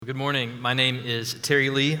Good morning. My name is Terry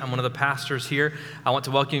Lee. I'm one of the pastors here. I want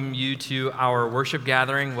to welcome you to our worship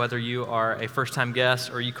gathering, whether you are a first-time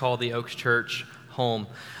guest or you call the Oaks Church home.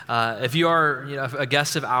 If you are a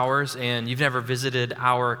guest of ours and you've never visited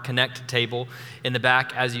our Connect table in the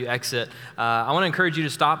back as you exit, I want to encourage you to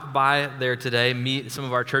stop by there today, meet some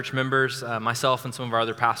of our church members. Myself and some of our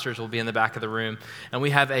other pastors will be in the back of the room, and we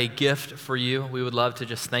have a gift for you. We would love to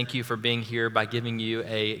just thank you for being here by giving you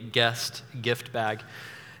a guest gift bag.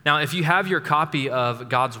 Now, if you have your copy of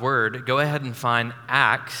God's Word, go ahead and find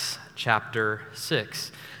Acts chapter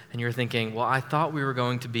 6. And you're thinking, well, I thought we were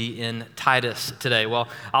going to be in Titus today. Well,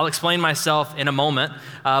 I'll explain myself in a moment,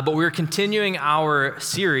 but we're continuing our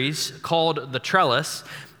series called The Trellis,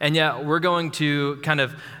 and yet we're going to kind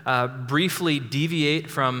of briefly deviate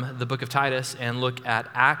from the book of Titus and look at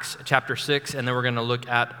Acts chapter 6, and then we're going to look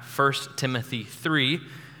at 1 Timothy 3,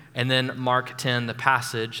 and then Mark 10, the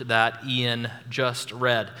passage that Ian just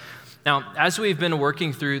read. Now, as we've been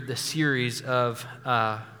working through the series of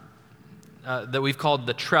that we've called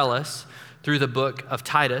The Trellis through the book of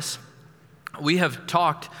Titus, we have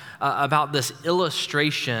talked about this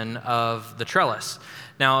illustration of the trellis.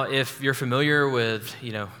 Now, if you're familiar with,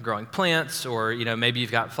 growing plants, or, maybe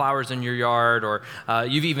you've got flowers in your yard, or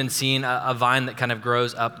you've even seen a vine that kind of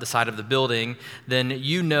grows up the side of the building, then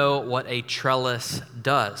you know what a trellis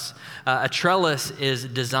does. A trellis is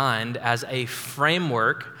designed as a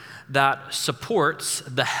framework that supports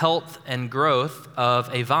the health and growth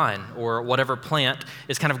of a vine or whatever plant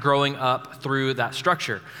is kind of growing up through that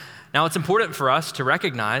structure. Now, it's important for us to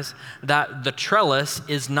recognize that the trellis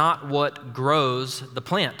is not what grows the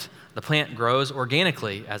plant. The plant grows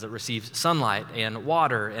organically as it receives sunlight and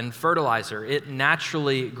water and fertilizer. It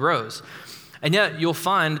naturally grows. And yet, you'll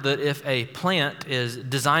find that if a plant is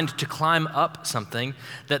designed to climb up something,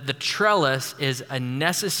 that the trellis is a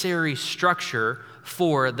necessary structure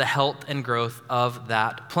for the health and growth of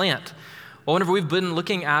that plant. Well, whenever we've been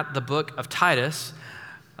looking at the book of Titus,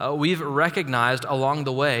 we've recognized along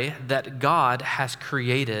the way that God has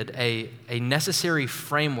created a necessary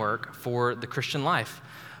framework for the Christian life,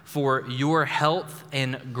 for your health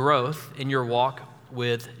and growth in your walk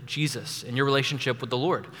with Jesus, in your relationship with the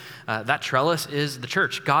Lord. That trellis is the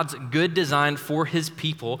church, God's good design for his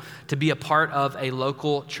people to be a part of a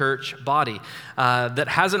local church body that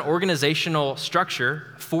has an organizational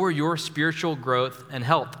structure for your spiritual growth and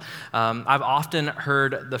health. I've often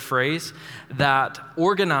heard the phrase that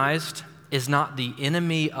organized is not the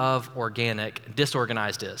enemy of organic,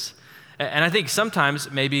 disorganized is. And I think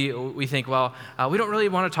sometimes maybe we think, well, we don't really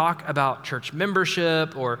want to talk about church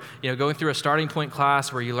membership or going through a starting point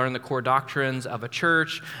class where you learn the core doctrines of a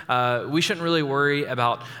church. We shouldn't really worry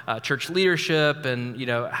about church leadership and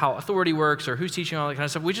how authority works or who's teaching all that kind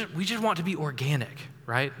of stuff. We just want to be organic,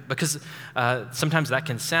 right? Because sometimes that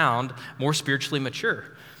can sound more spiritually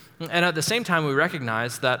mature. And at the same time, we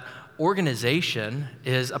recognize that organization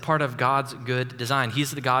is a part of God's good design. He's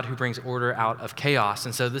the God who brings order out of chaos.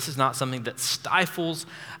 And so this is not something that stifles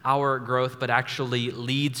our growth, but actually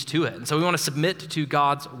leads to it. And so we want to submit to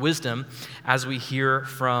God's wisdom as we hear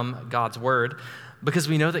from God's word, because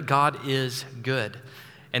we know that God is good.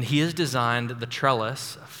 And he has designed the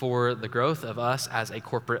trellis for the growth of us as a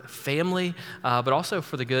corporate family, but also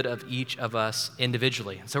for the good of each of us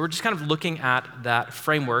individually. So we're just kind of looking at that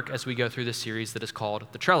framework as we go through this series that is called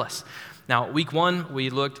The Trellis. Now, week one, we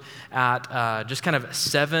looked at just kind of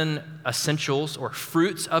 7 essentials or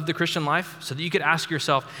fruits of the Christian life so that you could ask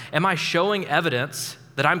yourself, am I showing evidence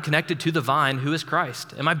that I'm connected to the vine who is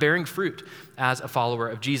Christ? Am I bearing fruit as a follower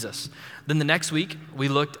of Jesus? Then the next week, we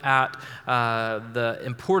looked at the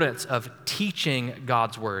importance of teaching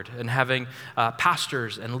God's word and having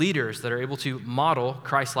pastors and leaders that are able to model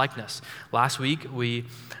Christ-likeness. Last week, we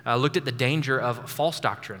looked at the danger of false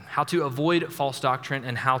doctrine, how to avoid false doctrine,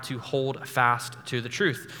 and how to hold fast to the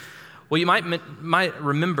truth. Well, you might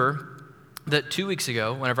remember that 2 weeks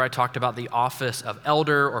ago, whenever I talked about the office of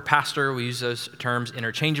elder or pastor, we use those terms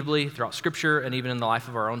interchangeably throughout Scripture and even in the life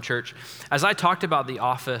of our own church. As I talked about the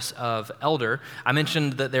office of elder, I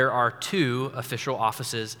mentioned that there are 2 official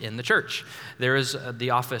offices in the church. There is the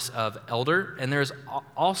office of elder, and there is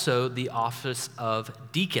also the office of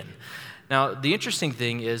deacon. Now, the interesting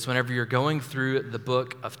thing is whenever you're going through the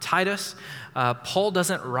book of Titus, Paul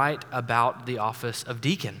doesn't write about the office of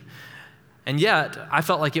deacon. And yet, I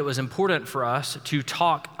felt like it was important for us to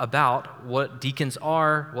talk about what deacons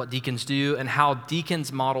are, what deacons do, and how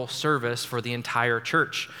deacons model service for the entire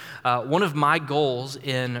church. One of my goals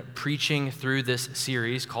in preaching through this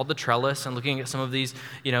series called The Trellis and looking at some of these,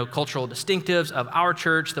 cultural distinctives of our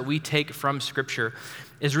church that we take from Scripture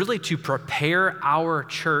is really to prepare our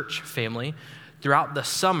church family throughout the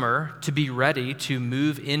summer to be ready to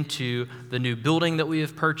move into the new building that we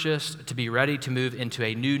have purchased, to be ready to move into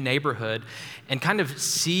a new neighborhood, and kind of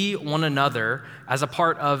see one another as a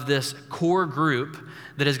part of this core group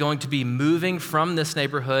that is going to be moving from this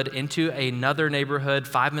neighborhood into another neighborhood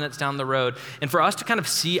 5 minutes down the road. And for us to kind of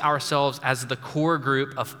see ourselves as the core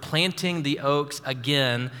group of planting the Oaks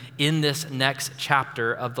again in this next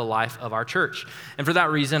chapter of the life of our church. And for that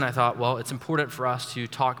reason, I thought, well, it's important for us to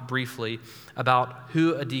talk briefly about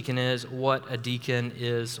who a deacon is, what a deacon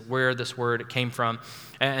is, where this word came from.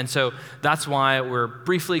 And so that's why we're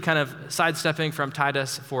briefly kind of sidestepping from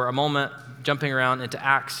Titus for a moment, jumping around into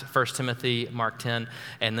Acts, 1 Timothy, Mark 10,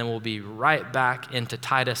 and then we'll be right back into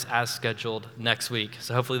Titus as scheduled next week.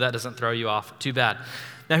 So hopefully that doesn't throw you off too bad.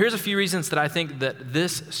 Now here's a few reasons that I think that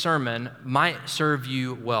this sermon might serve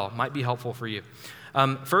you well, might be helpful for you.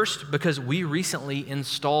 First, because we recently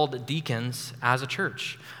installed deacons as a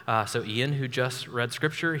church. So Ian, who just read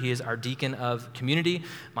scripture, he is our deacon of community.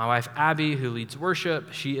 My wife, Abby, who leads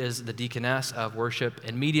worship, she is the deaconess of worship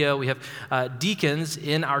and media. We have deacons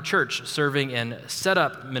in our church serving in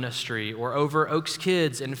setup ministry or over Oaks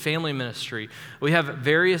Kids and family ministry. We have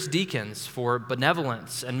various deacons for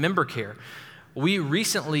benevolence and member care. We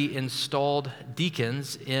recently installed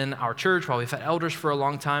deacons in our church while we've had elders for a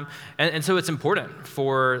long time. And so it's important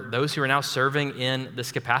for those who are now serving in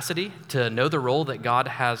this capacity to know the role that God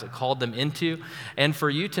has called them into, and for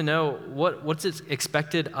you to know what's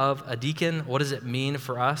expected of a deacon. What does it mean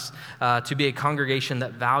for us to be a congregation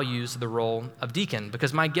that values the role of deacon?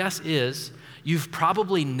 Because my guess is you've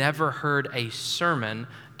probably never heard a sermon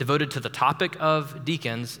devoted to the topic of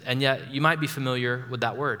deacons, and yet you might be familiar with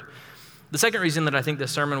that word. The second reason that I think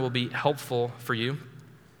this sermon will be helpful for you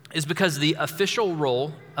is because the official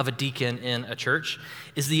role of a deacon in a church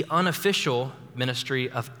is the unofficial ministry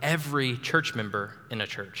of every church member in a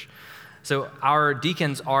church. So our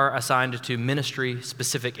deacons are assigned to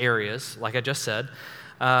ministry-specific areas, like I just said,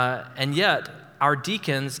 and yet our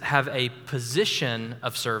deacons have a position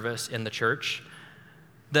of service in the church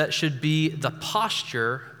that should be the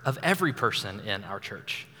posture of every person in our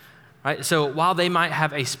church. Right? So while they might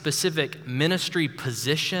have a specific ministry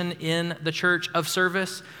position in the church of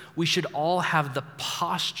service, we should all have the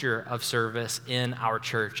posture of service in our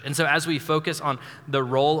church. And so as we focus on the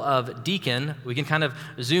role of deacon, we can kind of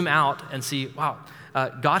zoom out and see, wow,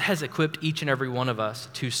 God has equipped each and every one of us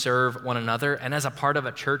to serve one another. And as a part of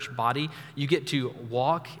a church body, you get to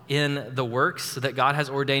walk in the works that God has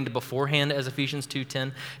ordained beforehand, as Ephesians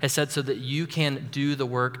 2:10 has said, so that you can do the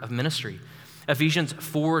work of ministry. Ephesians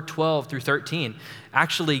 4:12 through 13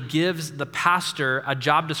 actually gives the pastor a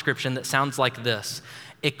job description that sounds like this: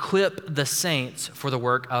 equip the saints for the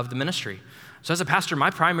work of the ministry. So as a pastor,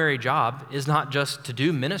 my primary job is not just to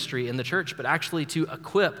do ministry in the church, but actually to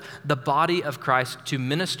equip the body of Christ to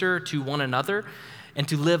minister to one another and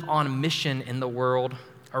to live on mission in the world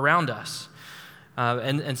around us.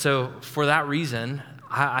 And so for that reason,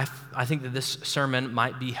 I think that this sermon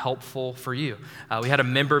might be helpful for you. We had a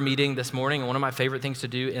member meeting this morning, and one of my favorite things to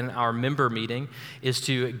do in our member meeting is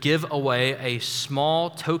to give away a small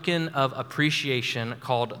token of appreciation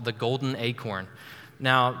called the Golden Acorn.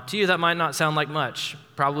 Now, to you, that might not sound like much,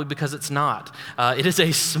 probably because it's not. It is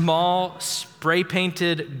a small,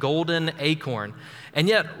 spray-painted golden acorn. And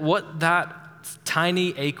yet, what that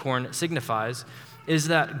tiny acorn signifies is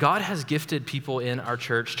that God has gifted people in our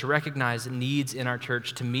church to recognize needs in our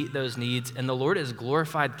church, to meet those needs, and the Lord is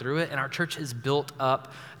glorified through it, and our church is built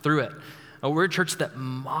up through it. We're a church that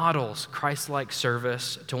models Christ-like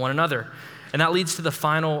service to one another. And that leads to the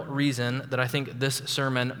final reason that I think this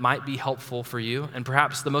sermon might be helpful for you, and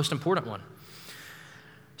perhaps the most important one.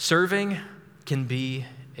 Serving can be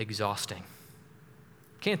exhausting,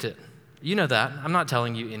 can't it? You know that. I'm not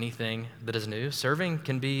telling you anything that is new. Serving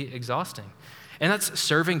can be exhausting. And that's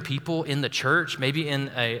serving people in the church, maybe in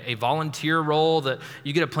a volunteer role that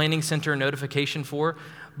you get a planning center notification for.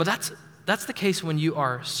 But that's the case when you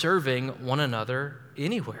are serving one another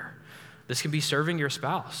anywhere. This can be serving your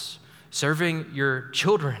spouse, serving your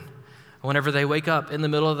children whenever they wake up in the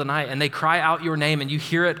middle of the night and they cry out your name and you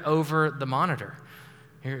hear it over the monitor.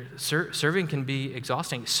 Serving can be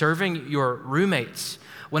exhausting. Serving your roommates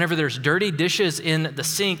whenever there's dirty dishes in the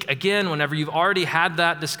sink, again, whenever you've already had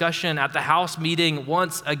that discussion at the house meeting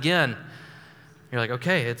once again, you're like,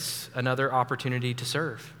 okay, it's another opportunity to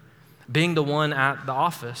serve. Being the one at the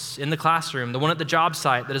office, in the classroom, the one at the job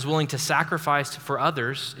site that is willing to sacrifice for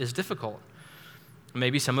others is difficult.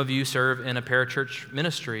 Maybe some of you serve in a parachurch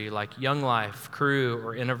ministry like Young Life, Crew,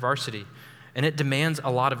 or InterVarsity, and it demands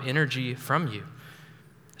a lot of energy from you.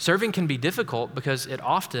 Serving can be difficult because it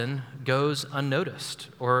often goes unnoticed,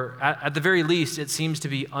 or at the very least, it seems to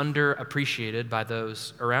be underappreciated by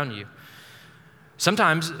those around you.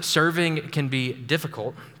 Sometimes serving can be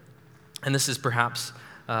difficult, and this is perhaps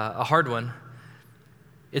a hard one.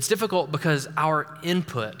 It's difficult because our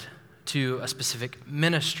input to a specific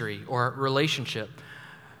ministry or relationship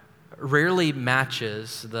rarely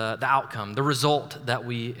matches the outcome, the result that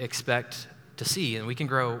we expect to see, and we can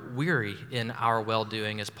grow weary in our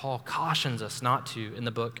well-doing, as Paul cautions us not to in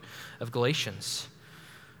the book of Galatians.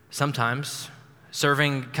 Sometimes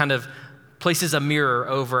serving kind of places a mirror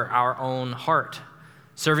over our own heart.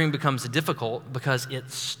 Serving becomes difficult because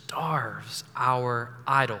it starves our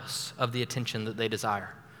idols of the attention that they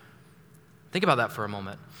desire. Think about that for a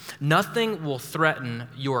moment. Nothing will threaten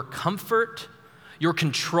your comfort, your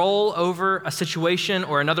control over a situation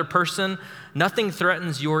or another person. Nothing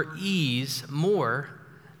threatens your ease more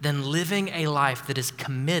than living a life that is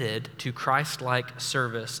committed to Christ-like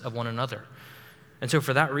service of one another. And so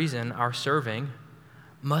for that reason, our serving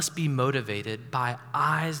must be motivated by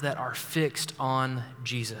eyes that are fixed on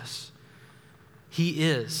Jesus. He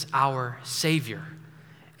is our Savior,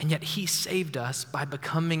 and yet he saved us by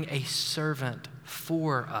becoming a servant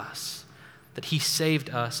for us, that he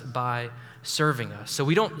saved us by serving us. So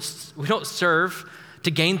we don't serve to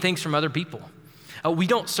gain things from other people. We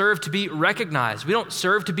don't serve to be recognized. We don't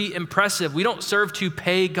serve to be impressive. We don't serve to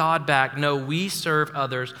pay God back. No, we serve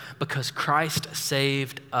others because Christ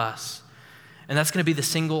saved us. And that's going to be the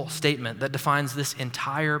single statement that defines this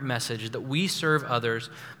entire message, that we serve others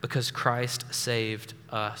because Christ saved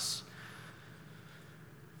us.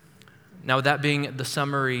 Now, with that being the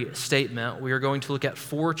summary statement, we are going to look at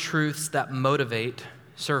 4 truths that motivate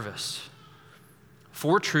service.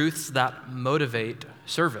 4 truths that motivate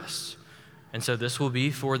service. And so this will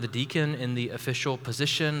be for the deacon in the official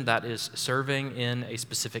position that is serving in a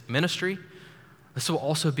specific ministry. This will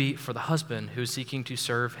also be for the husband who is seeking to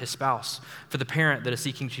serve his spouse, for the parent that is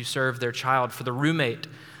seeking to serve their child, for the roommate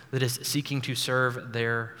that is seeking to serve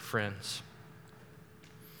their friends.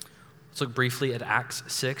 Let's look briefly at Acts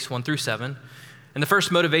 6, 1 through 7. And the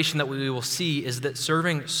first motivation that we will see is that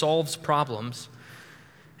serving solves problems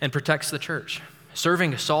and protects the church.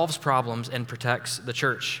 Serving solves problems and protects the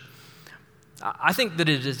church. I think that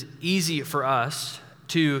it is easy for us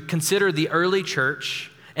to consider the early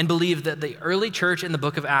church and believe that the early church in the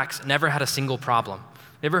book of Acts never had a single problem.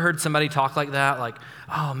 You ever heard somebody talk like that? Like,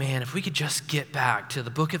 oh man, if we could just get back to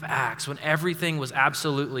the book of Acts when everything was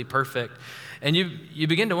absolutely perfect. And you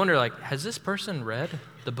begin to wonder, like, has this person read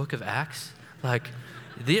the book of Acts? Like,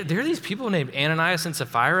 there are these people named Ananias and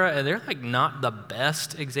Sapphira, and they're like not the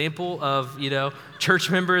best example of,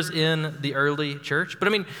 church members in the early church. But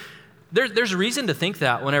I mean, there's reason to think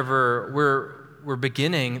that whenever we're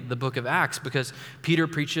beginning the book of Acts, because Peter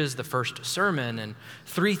preaches the first sermon and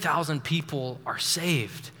 3,000 people are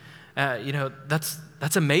saved.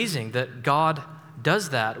 That's amazing that God does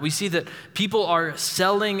that. We see that people are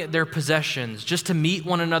selling their possessions just to meet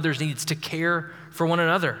one another's needs, to care for one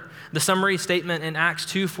another. The summary statement in Acts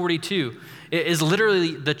 2:42 is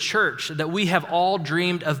literally the church that we have all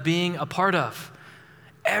dreamed of being a part of.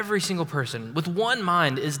 Every single person with one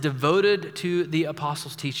mind is devoted to the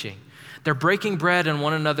apostles' teaching. They're breaking bread in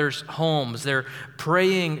one another's homes. They're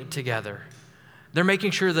praying together. They're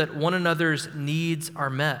making sure that one another's needs are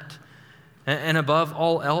met. And above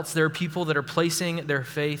all else, there are people that are placing their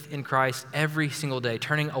faith in Christ every single day,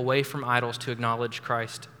 turning away from idols to acknowledge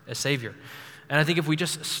Christ as Savior. And I think if we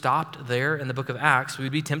just stopped there in the book of Acts,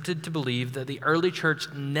 we'd be tempted to believe that the early church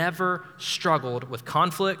never struggled with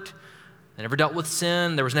conflict. They never dealt with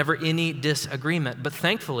sin. There was never any disagreement. But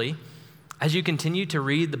thankfully, as you continue to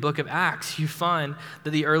read the book of Acts, you find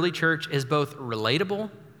that the early church is both relatable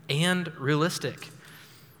and realistic.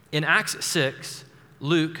 In Acts 6,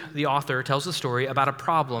 Luke, the author, tells a story about a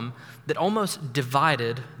problem that almost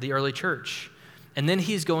divided the early church. And then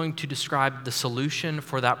he's going to describe the solution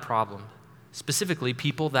for that problem, specifically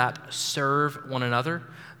people that serve one another,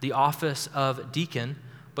 the office of deacon,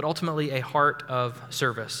 but ultimately a heart of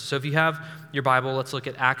service. So if you have your Bible, let's look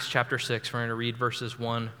at Acts chapter 6. We're going to read verses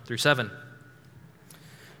 1 through 7.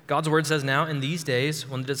 God's word says, "Now in these days,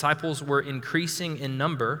 when the disciples were increasing in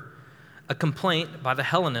number, a complaint by the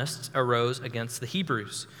Hellenists arose against the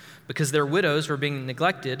Hebrews, because their widows were being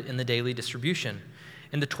neglected in the daily distribution.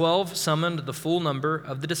 And the 12 summoned the full number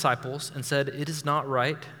of the disciples and said, 'It is not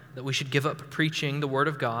right that we should give up preaching the word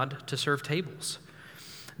of God to serve tables.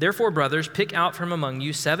 Therefore, brothers, pick out from among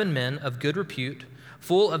you 7 men of good repute,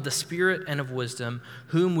 full of the Spirit and of wisdom,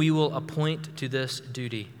 whom we will appoint to this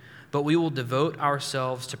duty. But we will devote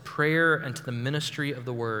ourselves to prayer and to the ministry of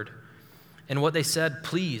the word.' And what they said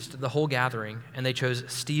pleased the whole gathering, and they chose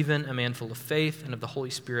Stephen, a man full of faith and of the Holy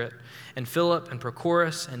Spirit, and Philip and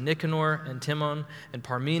Prochorus and Nicanor and Timon and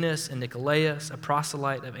Parmenas and Nicolaus, a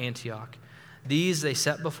proselyte of Antioch. These they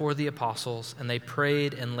set before the apostles, and they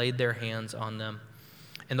prayed and laid their hands on them.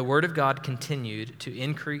 And the word of God continued to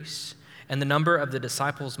increase, and the number of the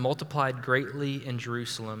disciples multiplied greatly in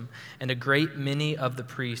Jerusalem, and a great many of the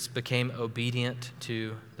priests became obedient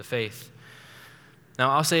to the faith.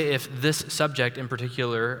 Now, I'll say if this subject in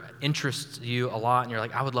particular interests you a lot, and you're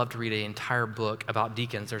like, I would love to read an entire book about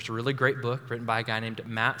deacons, there's a really great book written by a guy named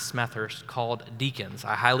Matt Smethurst called Deacons.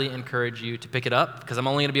 I highly encourage you to pick it up because I'm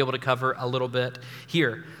only going to be able to cover a little bit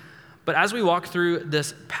here. But as we walk through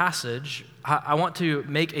this passage, I want to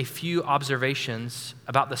make a few observations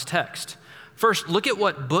about this text. First, look at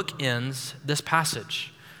what bookends this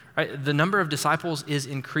passage. Right? The number of disciples is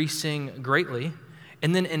increasing greatly.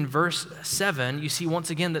 And then in verse 7, you see once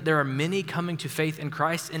again that there are many coming to faith in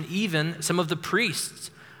Christ, and even some of the priests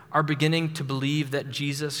are beginning to believe that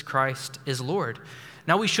Jesus Christ is Lord.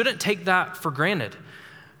 Now, we shouldn't take that for granted.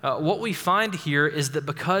 What we find here is that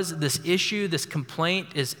because this issue, this complaint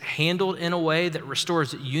is handled in a way that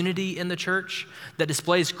restores unity in the church, that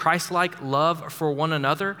displays Christ-like love for one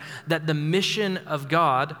another, that the mission of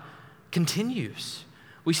God continues.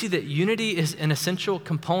 We see that unity is an essential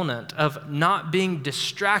component of not being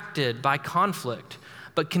distracted by conflict,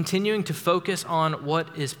 but continuing to focus on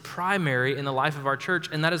what is primary in the life of our church,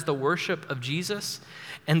 and that is the worship of Jesus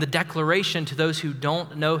and the declaration to those who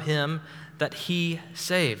don't know him that he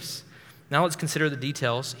saves. Now let's consider the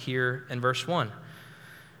details here in verse 1.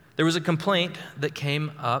 There was a complaint that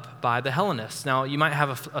came up by the Hellenists. Now, you might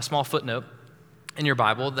have a small footnote in your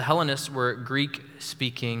Bible. The Hellenists were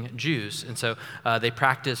Greek-speaking Jews, and so they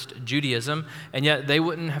practiced Judaism, and yet they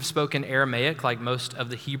wouldn't have spoken Aramaic like most of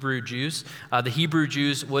the Hebrew Jews. The Hebrew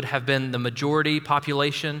Jews would have been the majority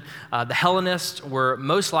population. The Hellenists were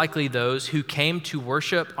most likely those who came to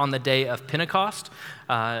worship on the day of Pentecost,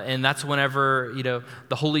 and that's whenever,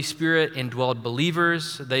 the Holy Spirit indwelled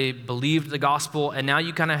believers. They believed the gospel, and now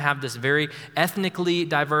you kind of have this very ethnically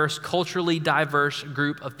diverse, culturally diverse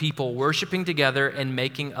group of people worshiping together and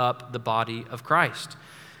making up the body of Christ.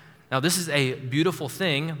 Now, this is a beautiful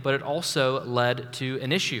thing, but it also led to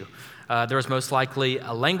an issue. There was most likely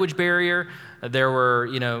a language barrier. There were,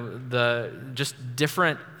 the just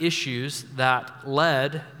different issues that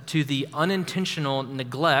led to the unintentional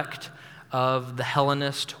neglect of the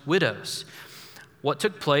Hellenist widows. What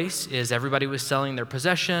took place is everybody was selling their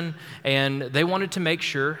possession, and they wanted to make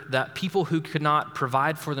sure that people who could not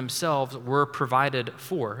provide for themselves were provided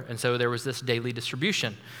for, and so there was this daily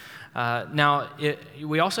distribution.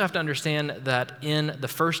 We also have to understand that in the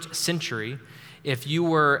first century, if you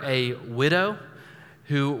were a widow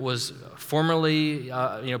who was formerly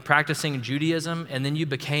practicing Judaism and then you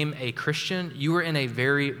became a Christian, you were in a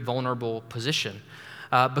very vulnerable position.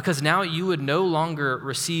 Because now you would no longer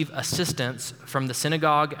receive assistance from the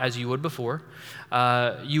synagogue as you would before.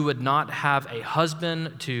 You would not have a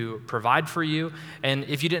husband to provide for you. And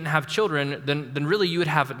if you didn't have children, then really you would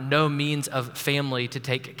have no means of family to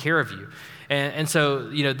take care of you. And so,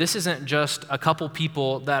 this isn't just a couple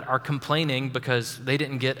people that are complaining because they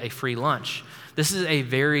didn't get a free lunch. This is a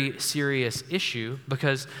very serious issue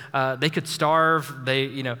because they could starve.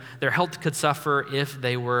 Their health could suffer if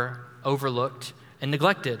they were overlooked and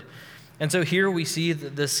neglected. And so here we see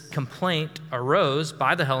that this complaint arose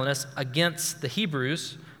by the Hellenists against the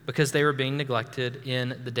Hebrews because they were being neglected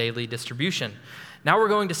in the daily distribution. Now we're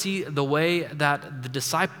going to see the way that the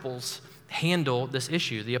disciples handle this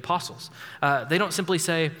issue, the apostles. They don't simply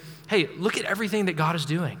say, hey, look at everything that God is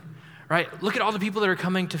doing, right? Look at all the people that are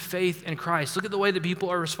coming to faith in Christ. Look at the way that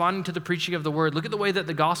people are responding to the preaching of the word. Look at the way that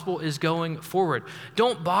the gospel is going forward.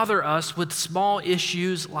 Don't bother us with small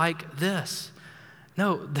issues like this.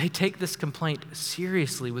 No, they take this complaint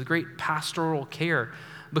seriously with great pastoral care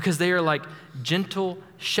because they are like gentle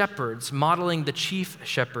shepherds modeling the chief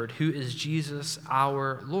shepherd who is Jesus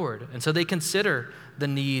our Lord. And so they consider the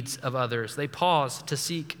needs of others. They pause to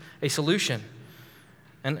seek a solution.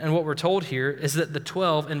 And what we're told here is that the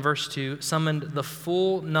 12 in verse 2 summoned the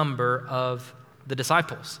full number of the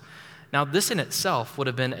disciples. Now, this in itself would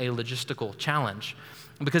have been a logistical challenge.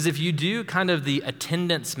 Because if you do kind of the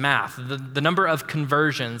attendance math, the number of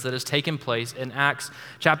conversions that has taken place in Acts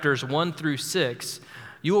chapters 1 through 6,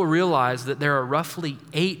 you will realize that there are roughly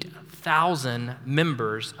 8,000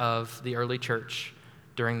 members of the early church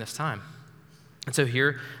during this time. And so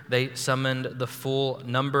here they summoned the full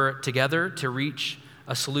number together to reach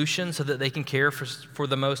a solution so that they can care for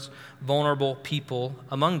the most vulnerable people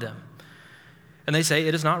among them. And they say,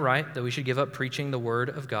 "It is not right that we should give up preaching the word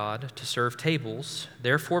of God to serve tables.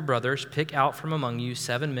 Therefore, brothers, pick out from among you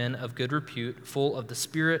 7 men of good repute, full of the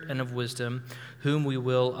Spirit and of wisdom, whom we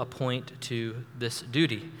will appoint to this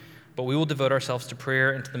duty. But we will devote ourselves to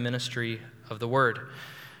prayer and to the ministry of the word."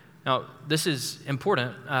 Now, this is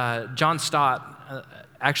important. John Stott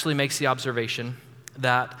actually makes the observation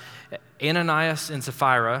that Ananias and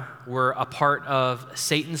Sapphira were a part of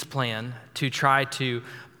Satan's plan to try to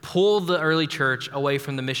pull the early church away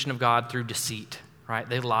from the mission of God through deceit, right?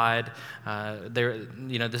 They lied.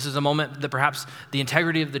 This is a moment that perhaps the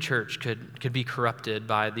integrity of the church could be corrupted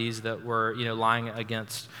by these that were, lying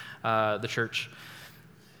against the church.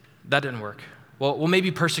 That didn't work. Well, maybe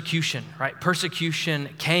persecution, right? Persecution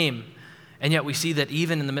came, and yet we see that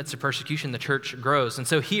even in the midst of persecution, the church grows. And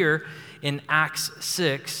so here in Acts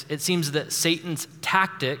 6, it seems that Satan's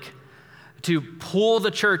tactic to pull the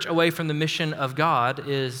church away from the mission of God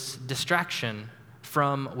is distraction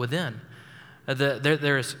from within.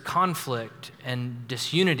 There is conflict and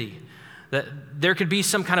disunity. That there could be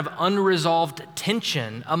some kind of unresolved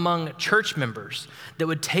tension among church members that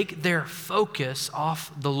would take their focus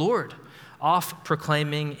off the Lord, off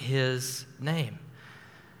proclaiming his name.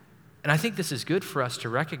 And I think this is good for us to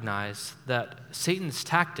recognize that Satan's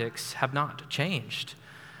tactics have not changed.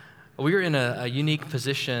 We're in a unique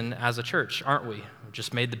position as a church, aren't we? We've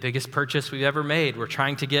just made the biggest purchase we've ever made. We're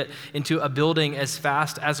trying to get into a building as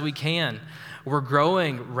fast as we can. We're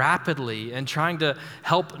growing rapidly and trying to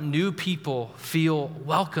help new people feel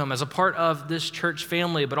welcome as a part of this church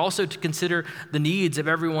family, but also to consider the needs of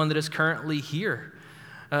everyone that is currently here.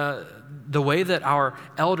 The way that our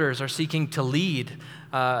elders are seeking to lead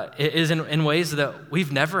is in ways that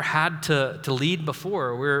we've never had to lead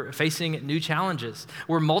before. We're facing new challenges.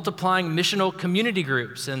 We're multiplying missional community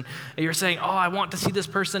groups, and you're saying, "Oh, I want to see this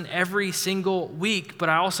person every single week," but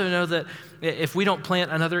I also know that if we don't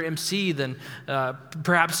plant another MC, then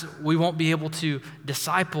perhaps we won't be able to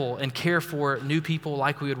disciple and care for new people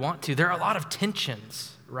like we would want to. There are a lot of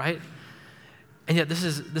tensions, right? And yet this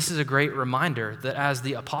is a great reminder that, as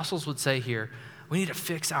the apostles would say here, we need to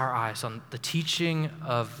fix our eyes on the teaching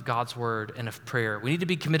of God's word and of prayer. We need to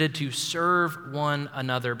be committed to serve one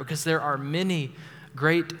another, because there are many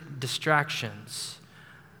great distractions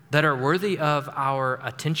that are worthy of our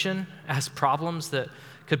attention as problems that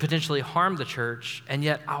could potentially harm the church, and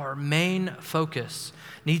yet our main focus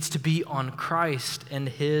needs to be on Christ and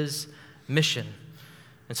his mission.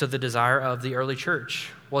 And so the desire of the early church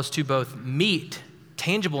was to both meet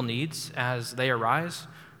tangible needs as they arise,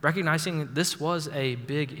 recognizing this was a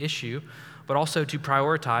big issue, but also to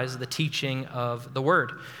prioritize the teaching of the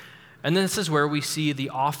word. And then this is where we see the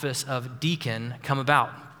office of deacon come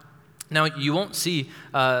about. Now, you won't see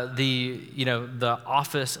the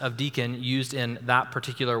office of deacon used in that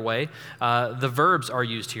particular way. The verbs are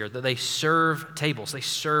used here, that they serve tables, they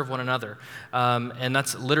serve one another. And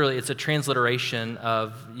that's literally, it's a transliteration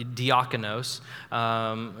of diakonos,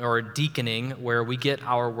 or deaconing, where we get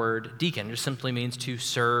our word deacon. It just simply means to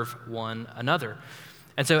serve one another.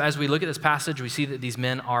 And so as we look at this passage, we see that these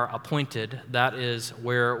men are appointed. That is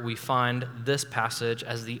where we find this passage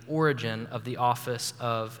as the origin of the office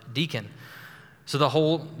of deacon. So the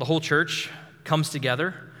whole church comes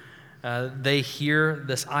together. They hear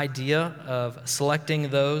this idea of selecting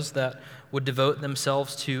those that would devote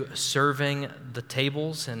themselves to serving the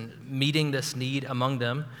tables and meeting this need among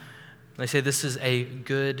them. They say this is a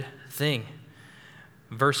good thing.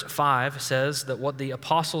 Verse 5 says that what the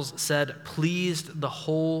apostles said pleased the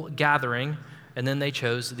whole gathering, and then they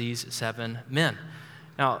chose these 7 men.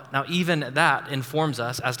 Now, even that informs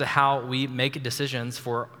us as to how we make decisions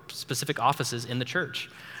for specific offices in the church,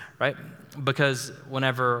 right? Because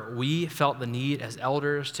whenever we felt the need as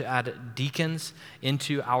elders to add deacons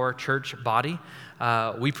into our church body,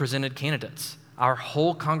 we presented candidates. Our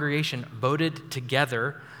whole congregation voted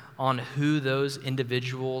together on who those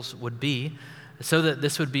individuals would be, so that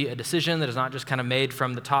this would be a decision that is not just kind of made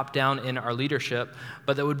from the top down in our leadership,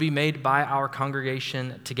 but that would be made by our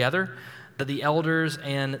congregation together, that the elders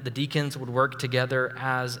and the deacons would work together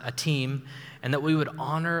as a team, and that we would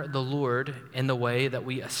honor the Lord in the way that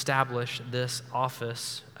we establish this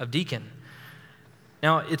office of deacon.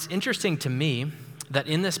 Now, it's interesting to me that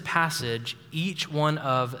in this passage, each one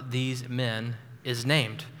of these men is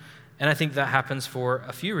named. And I think that happens for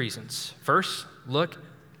a few reasons. First, look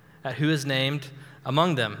at who is named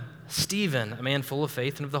among them. Stephen, a man full of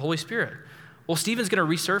faith and of the Holy Spirit. Well, Stephen's going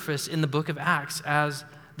to resurface in the book of Acts as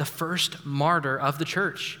the first martyr of the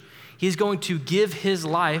church. He's going to give his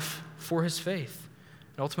life for his faith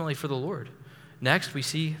and ultimately for the Lord. Next, we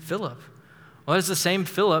see Philip, Well, it's the same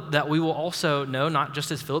Philip that we will also know, not just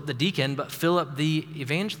as Philip the deacon, but Philip the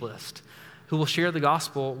evangelist, who will share the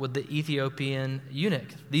gospel with the Ethiopian eunuch.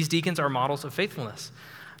 These deacons are models of faithfulness.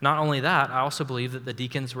 Not only that, I also believe that the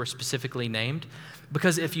deacons were specifically named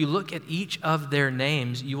because if you look at each of their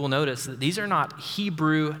names, you will notice that these are not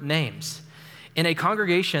Hebrew names. In a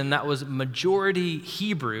congregation that was majority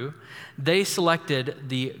Hebrew, they selected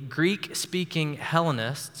the Greek-speaking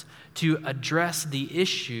Hellenists to address the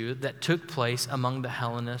issue that took place among the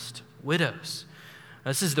Hellenist widows.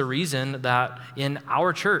 This is the reason that in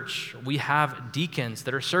our church, we have deacons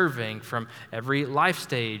that are serving from every life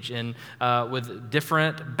stage and with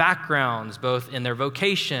different backgrounds, both in their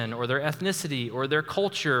vocation or their ethnicity or their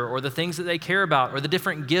culture or the things that they care about or the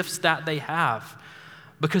different gifts that they have.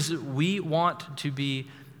 Because we want to be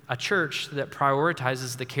a church that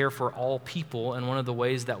prioritizes the care for all people, and one of the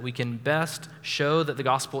ways that we can best show that the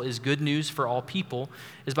gospel is good news for all people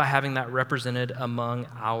is by having that represented among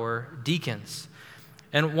our deacons.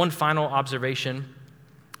 And one final observation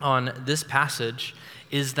on this passage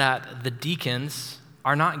is that the deacons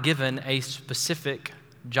are not given a specific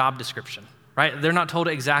job description, right? They're not told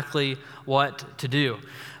exactly what to do.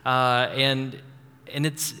 And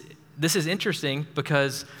this is interesting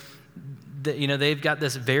because they've got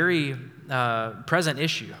this very present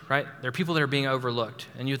issue, right? There are people that are being overlooked.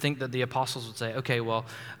 And you think that the apostles would say, okay, well,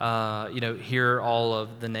 here are all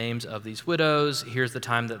of the names of these widows. Here's the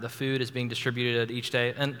time that the food is being distributed each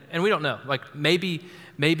day. And we don't know. Like maybe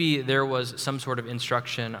there was some sort of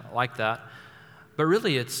instruction like that. But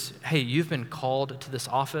really it's, hey, you've been called to this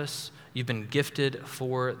office. You've been gifted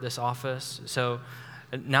for this office. So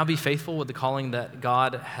now be faithful with the calling that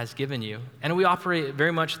God has given you. And we operate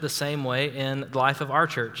very much the same way in the life of our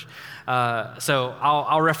church. So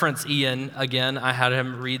I'll reference Ian again. I had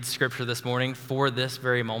him read scripture this morning for this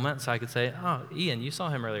very moment, so I could say, oh, Ian, you saw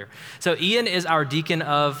him earlier. So Ian is our deacon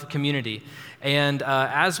of community. And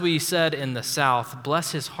as we said in the South,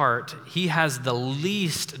 bless his heart, he has the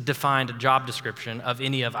least defined job description of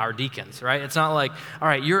any of our deacons, right? It's not like, all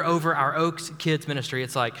right, you're over our Oaks Kids ministry.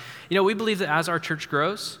 It's like, we believe that as our church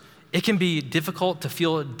grows, it can be difficult to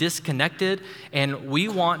feel disconnected, and we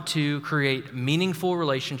want to create meaningful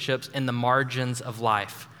relationships in the margins of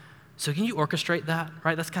life. So can you orchestrate that,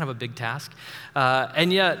 right? That's kind of a big task.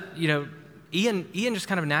 And yet, Ian just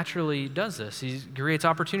kind of naturally does this. He creates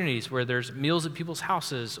opportunities where there's meals at people's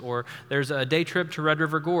houses, or there's a day trip to Red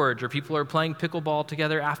River Gorge, or people are playing pickleball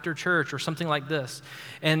together after church, or something like this.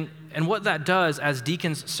 And what that does as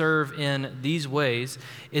deacons serve in these ways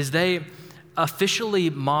is they officially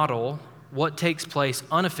model what takes place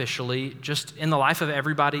unofficially just in the life of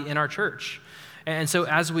everybody in our church. And so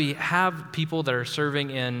as we have people that are serving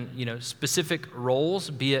in, specific roles,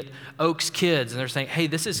 be it Oaks Kids, and they're saying, hey,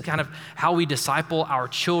 this is kind of how we disciple our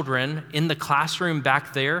children in the classroom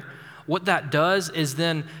back there, what that does is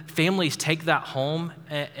then families take that home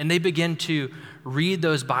and they begin to read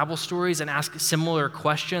those Bible stories and ask similar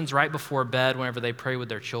questions right before bed whenever they pray with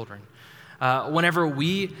their children. Whenever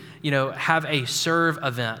we, have a serve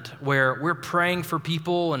event where we're praying for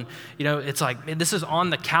people and, it's like, this is on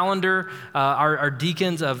the calendar, our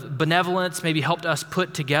deacons of benevolence maybe helped us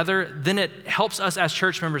put together, then it helps us as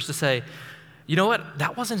church members to say, you know what,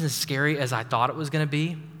 that wasn't as scary as I thought it was going to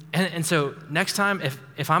be. And so next time,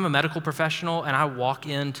 if I'm a medical professional and I walk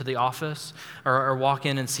into the office or walk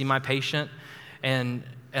in and see my patient and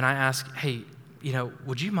I ask, hey,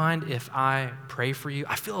 would you mind if I pray for you?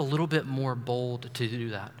 I feel a little bit more bold to do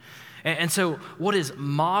that. And so what is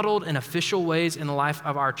modeled in official ways in the life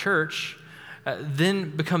of our church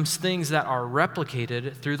then becomes things that are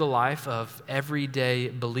replicated through the life of everyday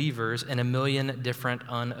believers in a million different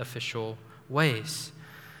unofficial ways.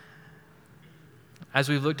 As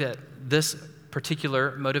we've looked at this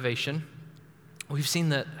particular motivation, we've seen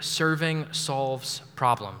that serving solves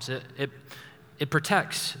problems. It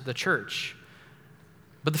protects the church.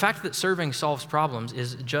 But the fact that serving solves problems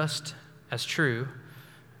is just as true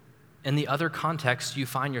in the other contexts you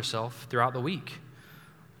find yourself throughout the week.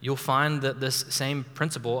 You'll find that this same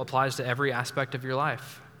principle applies to every aspect of your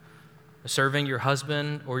life. Serving your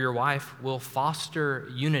husband or your wife will foster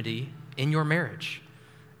unity in your marriage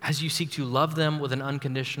as you seek to love them with an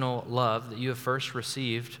unconditional love that you have first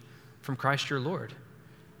received from Christ your Lord.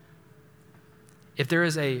 If there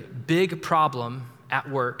is a big problem at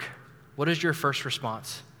work, what is your first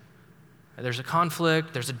response? There's a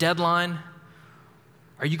conflict, there's a deadline.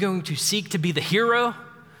 Are you going to seek to be the hero,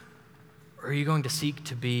 or are you going to seek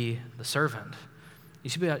to be the servant? You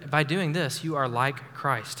see, by doing this, you are like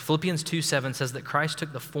Christ. Philippians 2:7 says that Christ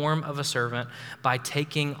took the form of a servant by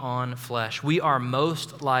taking on flesh. We are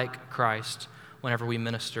most like Christ whenever we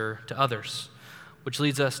minister to others. which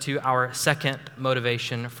leads us to our second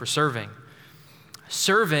motivation for serving.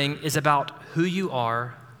 Serving is about who you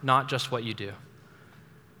are, not just what you do.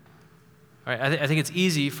 All right, I think it's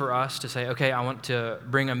easy for us to say, okay, I want to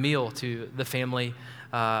bring a meal to the family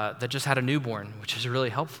that just had a newborn, which is really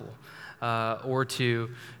helpful. Or to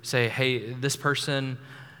say, hey, this person,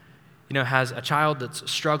 has a child that's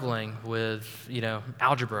struggling with,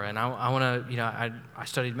 algebra, and I want to, I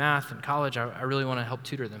studied math in college. I really want to help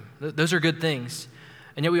tutor them. Those are good things.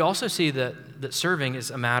 And yet we also see that serving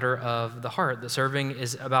is a matter of the heart, that serving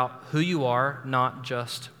is about who you are, not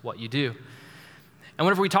just what you do. And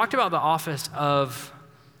whenever we talked about the office of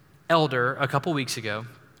elder a couple weeks ago,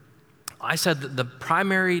 I said that the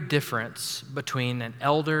primary difference between an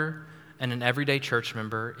elder and an everyday church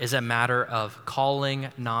member is a matter of calling,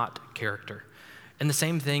 not character. And the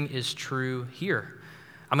same thing is true here.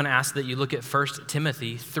 I'm going to ask that you look at 1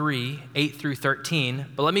 Timothy 3, 8 through 13,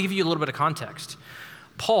 but let me give you a little bit of context.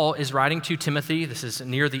 Paul is writing to Timothy. This is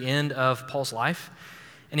near the end of Paul's life.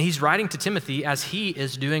 And he's writing to Timothy as he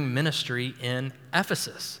is doing ministry in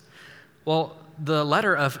Ephesus. Well, the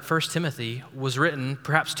letter of 1 Timothy was written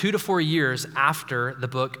perhaps 2 to 4 years after the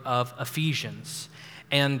book of Ephesians.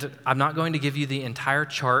 And I'm not going to give you the entire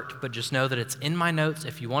chart, but just know that it's in my notes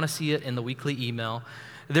if you want to see it in the weekly email.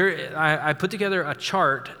 I put together a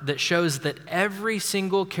chart that shows that every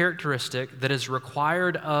single characteristic that is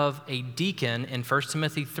required of a deacon in 1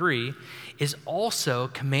 Timothy 3 is also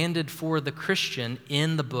commanded for the Christian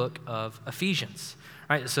in the book of Ephesians.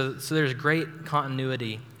 Right? So there's great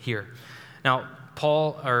continuity here. Now,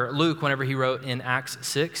 Luke, whenever he wrote in Acts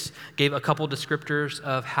 6, gave a couple descriptors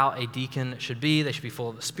of how a deacon should be. They should be full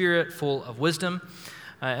of the Spirit, full of wisdom.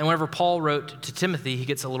 And whenever Paul wrote to Timothy, he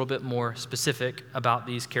gets a little bit more specific about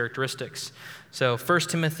these characteristics. So 1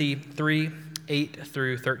 Timothy 3, 8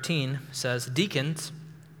 through 13 says, "Deacons,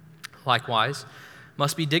 likewise,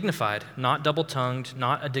 must be dignified, not double-tongued,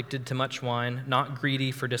 not addicted to much wine, not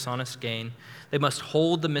greedy for dishonest gain. They must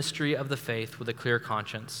hold the mystery of the faith with a clear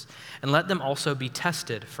conscience. And let them also be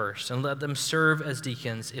tested first, and let them serve as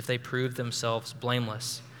deacons if they prove themselves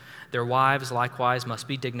blameless. Their wives likewise must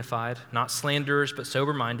be dignified, not slanderers, but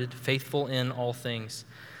sober-minded, faithful in all things.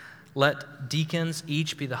 Let deacons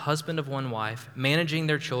each be the husband of one wife, managing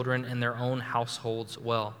their children and their own households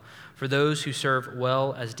well. For those who serve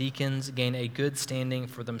well as deacons gain a good standing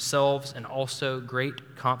for themselves and also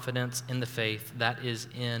great confidence in the faith that is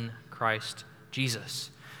in Christ Jesus."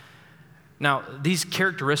 Now, these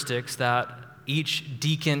characteristics that each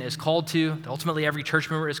deacon is called to, ultimately every church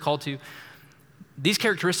member is called to, these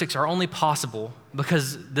characteristics are only possible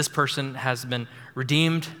because this person has been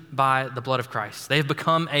redeemed by the blood of Christ. They have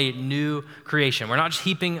become a new creation. We're not just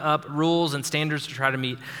heaping up rules and standards to try to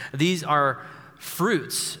meet. These are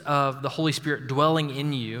fruits of the Holy Spirit dwelling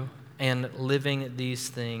in you and living these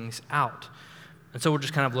things out. And so we'll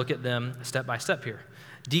just kind of look at them step by step here.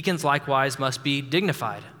 Deacons likewise must be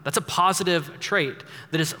dignified. That's a positive trait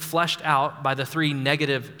that is fleshed out by the 3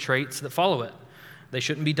 negative traits that follow it. They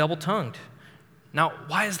shouldn't be double-tongued. Now,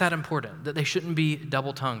 why is that important, that they shouldn't be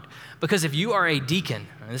double-tongued? Because if you are a deacon,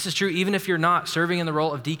 and this is true even if you're not serving in the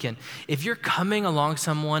role of deacon, if you're coming along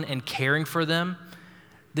someone and caring for them,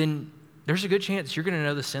 then there's a good chance you're going to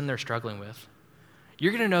know the sin they're struggling with.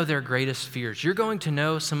 You're going to know their greatest fears. You're going to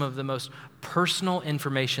know some of the most personal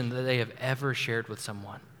information that they have ever shared with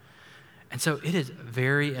someone. And so it is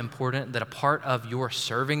very important that a part of your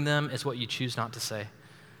serving them is what you choose not to say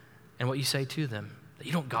and what you say to them.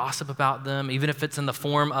 You don't gossip about them, even if it's in the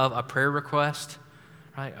form of a prayer request,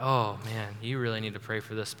 right? Oh, man, you really need to pray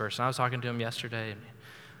for this person. I was talking to him yesterday.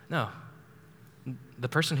 No, the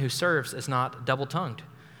person who serves is not double-tongued.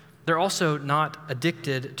 They're also not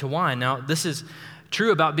addicted to wine. Now, this is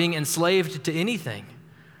true about being enslaved to anything,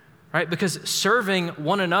 right? Because serving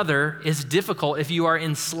one another is difficult if you are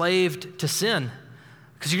enslaved to sin,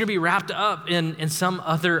 because you're going to be wrapped up in some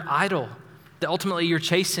other idol that ultimately you're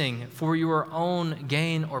chasing for your own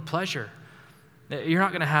gain or pleasure. You're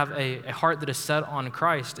not going to have a heart that is set on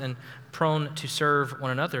Christ and prone to serve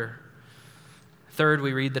one another. Third,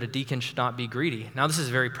 we read that a deacon should not be greedy. Now, this is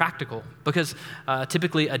very practical because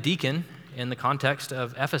typically a deacon, in the context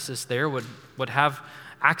of Ephesus there, would have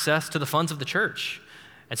access to the funds of the church.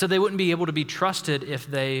 And so they wouldn't be able to be trusted if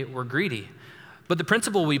they were greedy. But the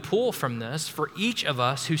principle we pull from this for each of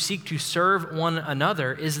us who seek to serve one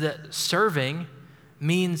another is that serving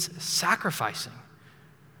means sacrificing.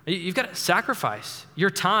 You've got to sacrifice your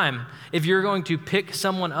time if you're going to pick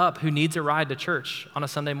someone up who needs a ride to church on a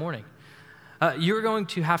Sunday morning. You're going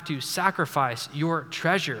to have to sacrifice your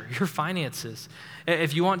treasure, your finances,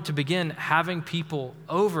 if you want to begin having people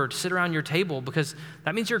over to sit around your table, because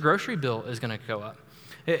that means your grocery bill is going to go up.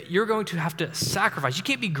 You're going to have to sacrifice. You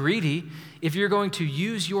can't be greedy if you're going to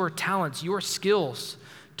use your talents, your skills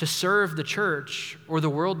to serve the church or the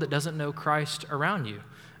world that doesn't know Christ around you.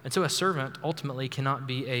 And so a servant ultimately cannot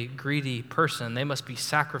be a greedy person. They must be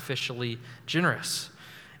sacrificially generous.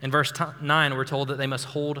 In verse 9, we're told that they must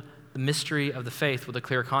hold the mystery of the faith with a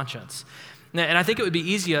clear conscience. And I think it would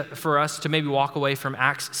be easier for us to maybe walk away from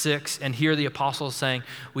Acts 6 and hear the apostles saying,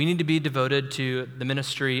 we need to be devoted to the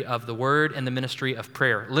ministry of the word and the ministry of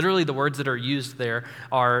prayer. Literally, the words that are used there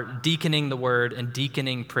are deaconing the word and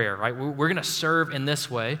deaconing prayer, right? We're going to serve in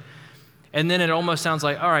this way. And then it almost sounds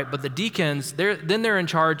like, all right, but the deacons, they're in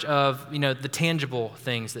charge of, the tangible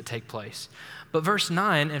things that take place. But verse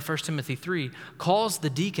 9 in 1 Timothy 3 calls the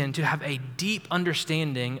deacon to have a deep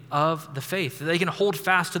understanding of the faith. They can hold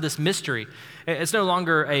fast to this mystery. It's no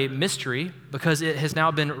longer a mystery because it has now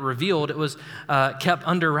been revealed. It was kept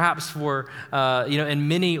under wraps for, in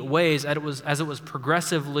many ways as it was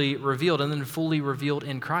progressively revealed and then fully revealed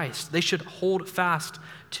in Christ. They should hold fast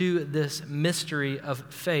to this mystery of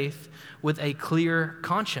faith with a clear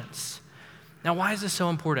conscience. Now, why is this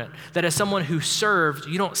so important? That as someone who served,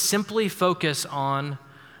 you don't simply focus on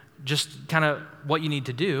just kind of what you need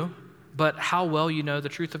to do, but how well you know the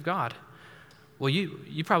truth of God. Well,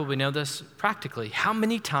 you probably know this practically. How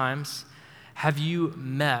many times have you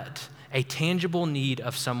met a tangible need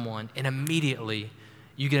of someone and immediately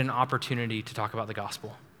you get an opportunity to talk about the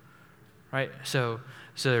gospel, right? So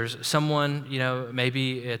there's someone,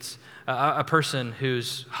 maybe it's a person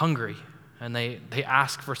who's hungry, and they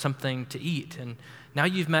ask for something to eat. And now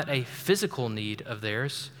you've met a physical need of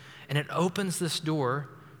theirs, and it opens this door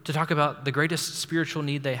to talk about the greatest spiritual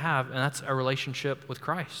need they have, and that's a relationship with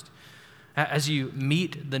Christ. As you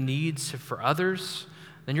meet the needs for others,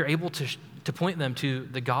 then you're able to point them to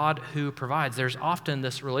the God who provides. There's often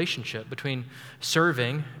this relationship between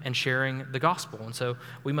serving and sharing the gospel, and so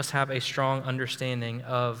we must have a strong understanding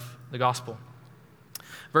of the gospel.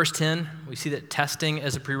 Verse 10, we see that testing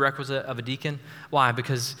is a prerequisite of a deacon. Why?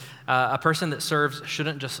 Because a person that serves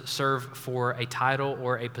shouldn't just serve for a title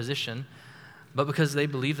or a position, but because they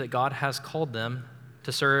believe that God has called them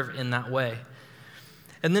to serve in that way.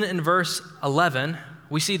 And then in verse 11,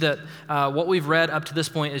 we see that what we've read up to this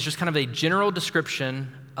point is just kind of a general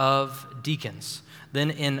description of deacons. Then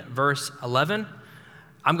in verse 11,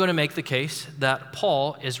 I'm going to make the case that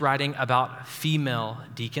Paul is writing about female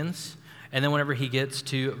deacons. And then whenever he gets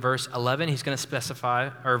to verse 11, he's going to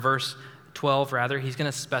specify, or verse 12 rather, he's going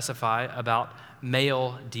to specify about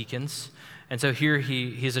male deacons. And so here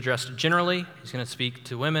he's addressed generally, he's going to speak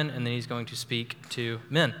to women, and then he's going to speak to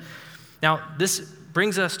men. Now, this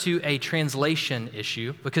brings us to a translation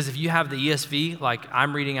issue, because if you have the ESV, like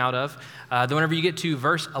I'm reading out of, then whenever you get to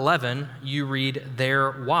verse 11, you read,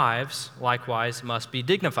 their wives likewise must be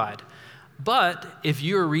dignified. But if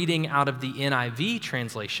you're reading out of the NIV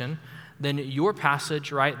translation, then your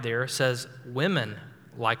passage right there says women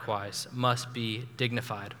likewise must be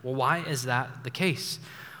dignified. Well, why is that the case?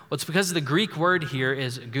 Well, it's because the Greek word here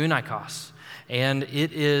is gunikos, and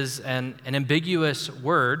it is an ambiguous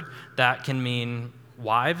word that can mean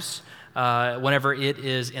wives, whenever it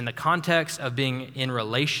is in the context of being in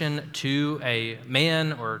relation to a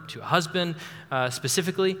man or to a husband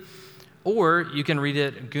specifically, or you can read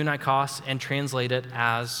it gunikos and translate it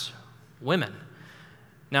as women.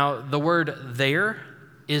 Now, the word there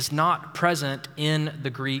is not present in the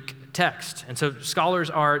Greek text. And so scholars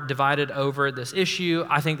are divided over this issue.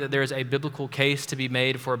 I think that there's a biblical case to be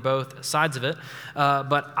made for both sides of it.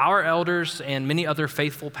 But our elders and many other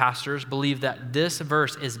faithful pastors believe that this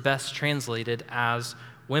verse is best translated as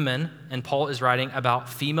women, and Paul is writing about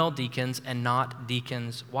female deacons and not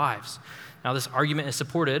deacons' wives. Now, this argument is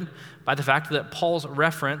supported by the fact that Paul's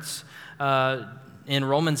reference in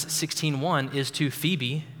Romans 16:1 is to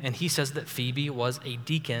Phoebe, and he says that Phoebe was a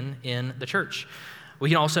deacon in the church. We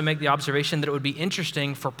can also make the observation that it would be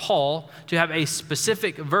interesting for Paul to have a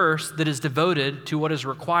specific verse that is devoted to what is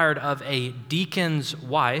required of a deacon's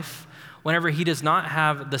wife whenever he does not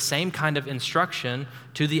have the same kind of instruction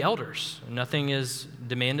to the elders. Nothing is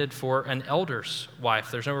demanded for an elder's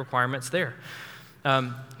wife. There's no requirements there.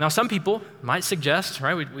 Now, some people might suggest,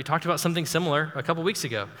 right, we talked about something similar a couple weeks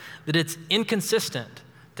ago, that it's inconsistent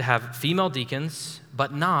to have female deacons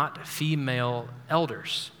but not female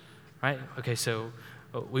elders, right? Okay, so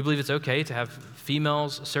we believe it's okay to have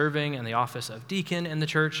females serving in the office of deacon in the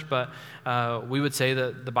church, but we would say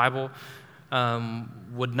that the Bible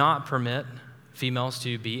would not permit females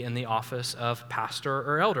to be in the office of pastor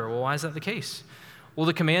or elder. Well, why is that the case? Well,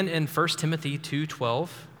 the command in 1 Timothy 2:12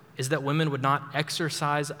 is that women would not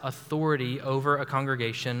exercise authority over a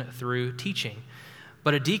congregation through teaching.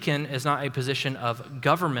 But a deacon is not a position of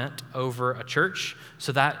government over a church,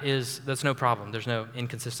 so that's no problem. There's no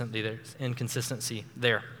inconsistency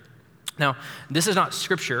there. Now, this is not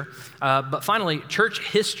scripture, but finally, church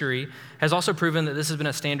history has also proven that this has been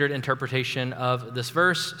a standard interpretation of this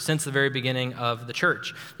verse since the very beginning of the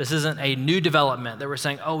church. This isn't a new development that we're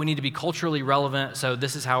saying, oh, we need to be culturally relevant, so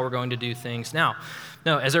this is how we're going to do things now.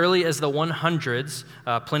 No, as early as the 100s,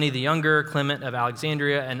 Pliny the Younger, Clement of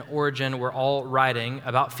Alexandria, and Origen were all writing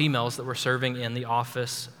about females that were serving in the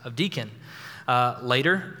office of deacon.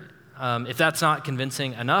 Later, if that's not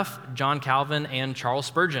convincing enough, John Calvin and Charles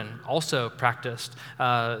Spurgeon also practiced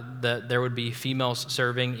that there would be females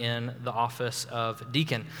serving in the office of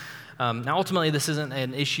deacon. Now, ultimately, this isn't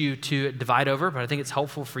an issue to divide over, but I think it's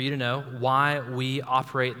helpful for you to know why we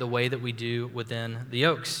operate the way that we do within the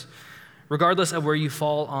Oaks. Regardless of where you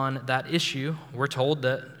fall on that issue, we're told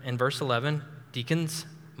that in verse 11, deacons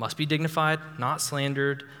must be dignified, not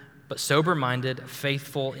slandered, but sober-minded,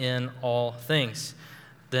 faithful in all things.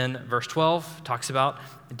 Then verse 12 talks about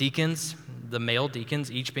deacons, the male deacons,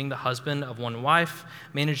 each being the husband of one wife,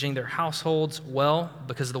 managing their households well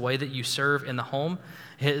because of the way that you serve in the home.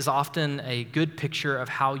 It is often a good picture of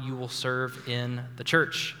how you will serve in the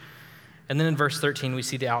church. And then in verse 13, we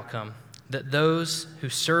see the outcome, that those who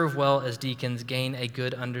serve well as deacons gain a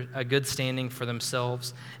good standing for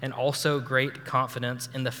themselves and also great confidence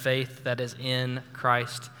in the faith that is in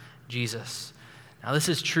Christ Jesus. Now, this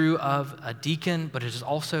is true of a deacon, but it is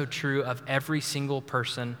also true of every single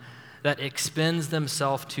person that expends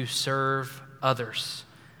themselves to serve others.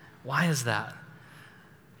 Why is that?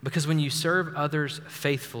 Because when you serve others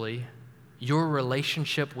faithfully, your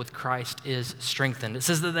relationship with Christ is strengthened. It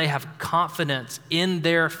says that they have confidence in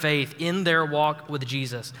their faith, in their walk with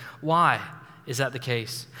Jesus. Why is that the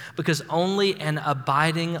case? Because only an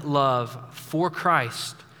abiding love for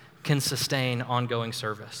Christ can sustain ongoing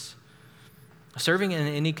service. Serving in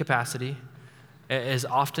any capacity is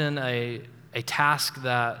often a task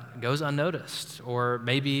that goes unnoticed or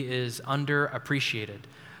maybe is underappreciated.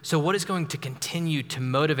 So what is going to continue to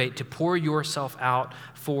motivate, to pour yourself out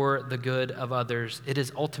for the good of others? It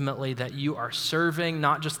is ultimately that you are serving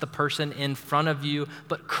not just the person in front of you,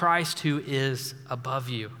 but Christ who is above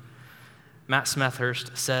you. Matt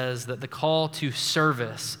Smethurst says that the call to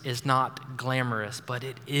service is not glamorous, but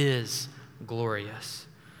it is glorious.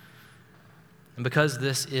 And because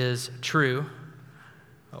this is true,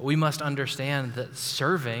 we must understand that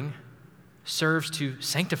serving serves to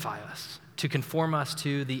sanctify us, to conform us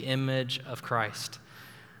to the image of Christ.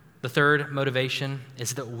 The third motivation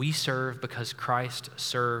is that we serve because Christ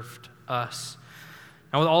served us.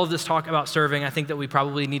 Now, with all of this talk about serving, I think that we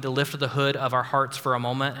probably need to lift the hood of our hearts for a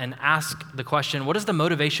moment and ask the question, what is the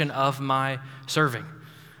motivation of my serving?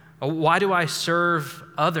 Why do I serve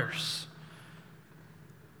others?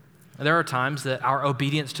 There are times that our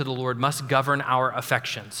obedience to the Lord must govern our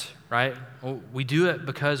affections, right? We do it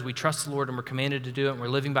because we trust the Lord and we're commanded to do it and we're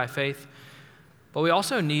living by faith. But we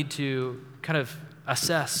also need to kind of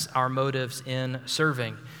assess our motives in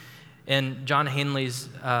serving. In John Hanley's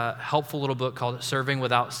helpful little book called Serving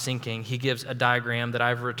Without Sinking, he gives a diagram that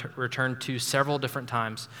I've returned to several different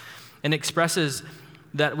times and expresses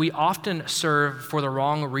that we often serve for the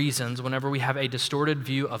wrong reasons whenever we have a distorted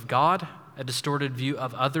view of God, a distorted view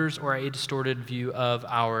of others, or a distorted view of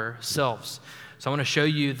ourselves. So I want to show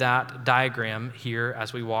you that diagram here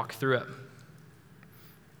as we walk through it.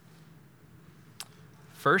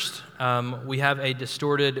 First, we have a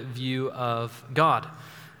distorted view of God.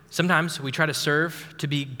 Sometimes we try to serve to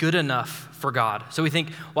be good enough for God. So we think,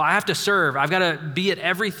 well, I have to serve. I've got to be at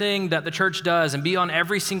everything that the church does and be on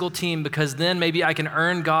every single team because then maybe I can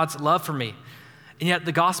earn God's love for me. And yet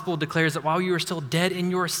the gospel declares that while you were still dead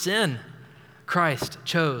in your sin, Christ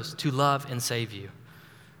chose to love and save you.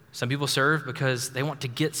 Some people serve because they want to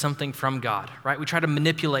get something from God, right? We try to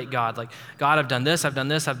manipulate God. Like, God, I've done this, I've done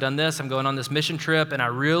this, I've done this. I'm going on this mission trip, and I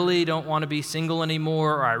really don't want to be single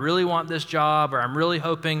anymore, or I really want this job, or I'm really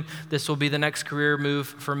hoping this will be the next career move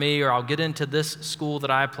for me, or I'll get into this school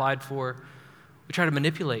that I applied for. We try to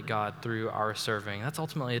manipulate God through our serving. That's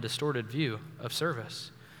ultimately a distorted view of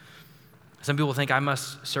service. Some people think I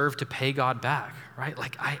must serve to pay God back, right?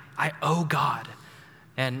 Like, I owe God.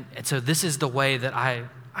 And so this is the way that I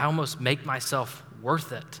almost make myself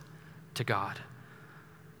worth it to God.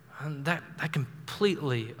 And that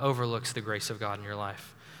completely overlooks the grace of God in your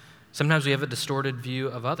life. Sometimes we have a distorted view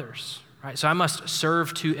of others, right? So I must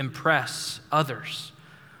serve to impress others.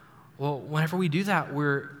 Well, whenever we do that,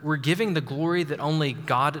 we're giving the glory that only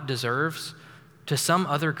God deserves to some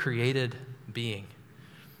other created being.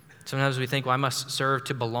 Sometimes we think, well, I must serve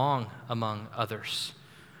to belong among others.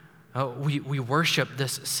 We worship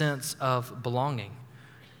this sense of belonging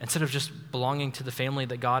instead of just belonging to the family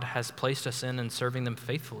that God has placed us in and serving them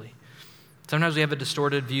faithfully. Sometimes we have a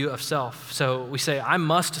distorted view of self. So we say, I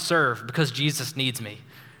must serve because Jesus needs me.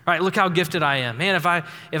 All right, look how gifted I am. Man, if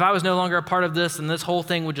I was no longer a part of this, then this whole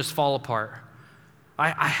thing would just fall apart.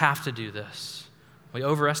 I have to do this. We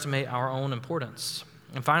overestimate our own importance.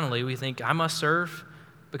 And finally, we think, I must serve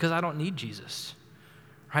because I don't need Jesus.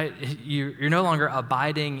 Right? You're no longer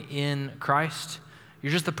abiding in Christ.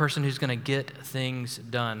 You're just the person who's going to get things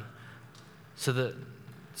done so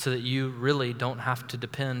that you really don't have to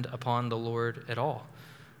depend upon the Lord at all.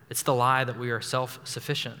 It's the lie that we are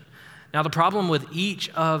self-sufficient. Now, the problem with each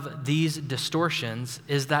of these distortions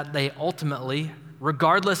is that they ultimately,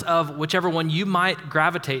 regardless of whichever one you might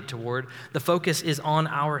gravitate toward, the focus is on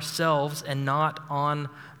ourselves and not on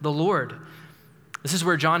the Lord. This is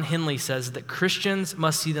where John Henley says that Christians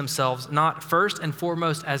must see themselves not first and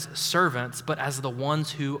foremost as servants, but as the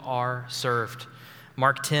ones who are served.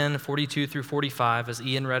 Mark 10, 42 through 45, as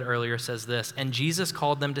Ian read earlier, says this, "And Jesus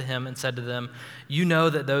called them to him and said to them, 'You know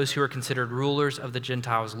that those who are considered rulers of the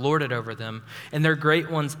Gentiles lord it over them, and their great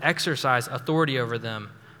ones exercise authority over them.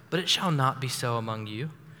 But it shall not be so among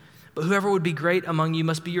you. But whoever would be great among you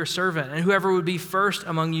must be your servant, and whoever would be first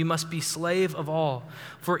among you must be slave of all.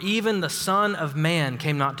 For even the Son of Man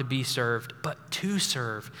came not to be served, but to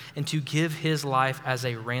serve, and to give his life as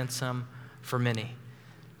a ransom for many.'"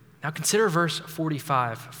 Now consider verse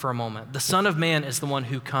 45 for a moment. The Son of Man is the one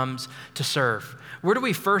who comes to serve. Where do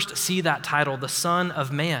we first see that title, the Son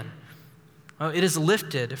of Man? Well, it is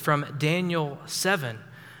lifted from Daniel 7.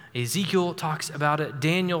 Ezekiel talks about it.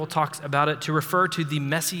 Daniel talks about it to refer to the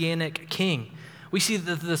Messianic king. We see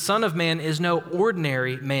that the Son of Man is no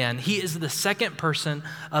ordinary man. He is the second person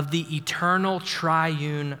of the eternal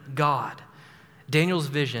triune God. Daniel's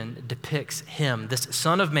vision depicts him, this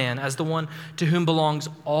Son of Man, as the one to whom belongs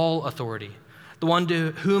all authority, the one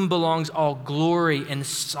to whom belongs all glory and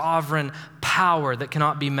sovereign power that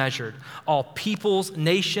cannot be measured. All peoples,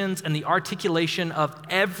 nations, and the articulation of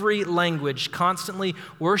every language constantly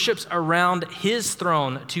worships around his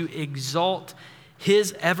throne to exalt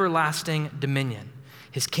his everlasting dominion.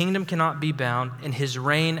 His kingdom cannot be bound, and his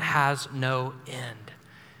reign has no end.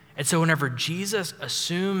 And so whenever Jesus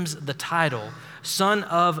assumes the title, Son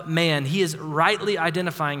of Man, he is rightly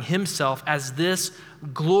identifying himself as this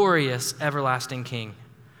glorious everlasting king.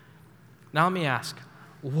 Now let me ask,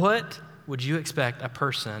 what would you expect a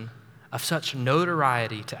person of such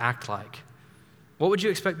notoriety to act like? What would you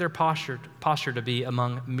expect their posture to be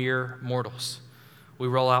among mere mortals? We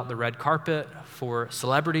roll out the red carpet for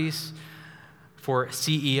celebrities. For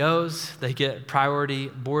CEOs, they get priority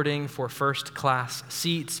boarding for first-class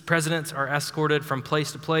seats. Presidents are escorted from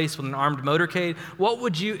place to place with an armed motorcade. What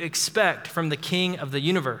would you expect from the King of the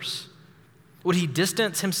universe? Would he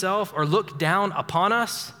distance himself or look down upon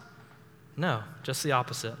us? No, just the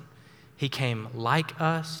opposite. He came like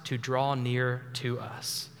us to draw near to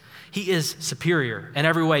us. He is superior in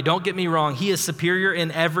every way. Don't get me wrong. He is superior in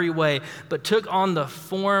every way, but took on the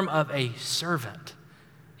form of a servant.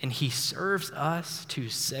 And he serves us to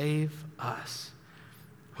save us.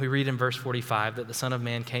 We read in verse 45 that the Son of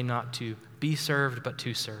Man came not to be served, but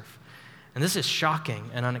to serve. And this is shocking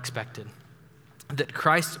and unexpected, that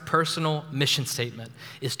Christ's personal mission statement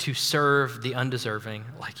is to serve the undeserving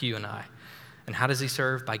like you and I. And how does he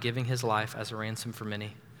serve? By giving his life as a ransom for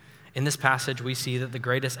many. In this passage, we see that the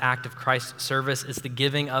greatest act of Christ's service is the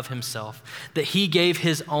giving of himself, that he gave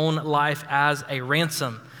his own life as a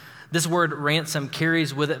ransom. This word ransom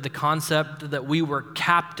carries with it the concept that we were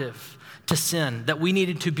captive to sin, that we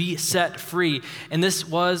needed to be set free. And this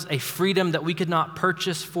was a freedom that we could not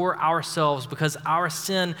purchase for ourselves because our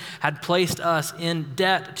sin had placed us in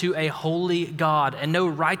debt to a holy God, and no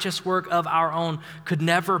righteous work of our own could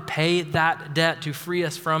never pay that debt to free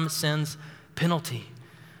us from sin's penalty.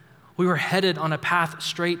 We were headed on a path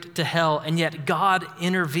straight to hell, and yet God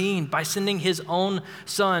intervened by sending his own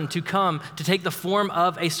Son to come, to take the form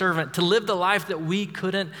of a servant, to live the life that we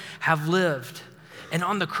couldn't have lived, and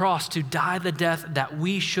on the cross to die the death that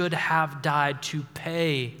we should have died, to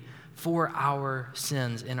pay for our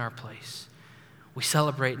sins in our place. We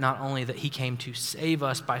celebrate not only that he came to save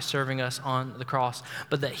us by serving us on the cross,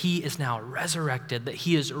 but that he is now resurrected, that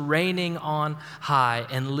he is reigning on high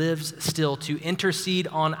and lives still to intercede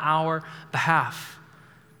on our behalf,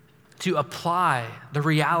 to apply the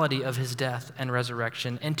reality of his death and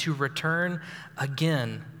resurrection, and to return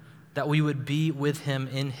again that we would be with him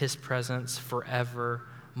in his presence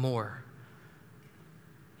forevermore.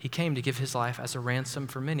 He came to give his life as a ransom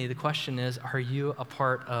for many. The question is, are you a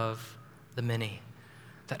part of the many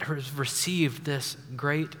that has received this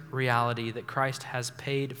great reality that Christ has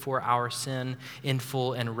paid for our sin in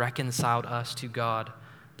full and reconciled us to God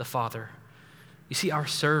the Father? You see, our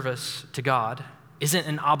service to God isn't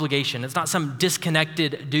an obligation. It's not some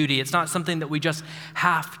disconnected duty. It's not something that we just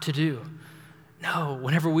have to do. No,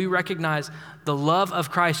 whenever we recognize the love of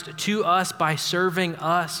Christ to us by serving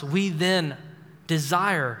us, we then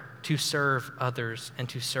desire to serve others and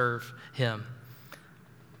to serve him.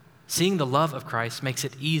 Seeing the love of Christ makes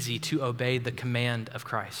it easy to obey the command of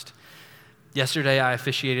Christ. Yesterday, I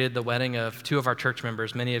officiated the wedding of two of our church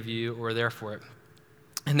members. Many of you were there for it.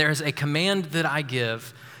 And there's a command that I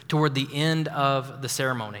give toward the end of the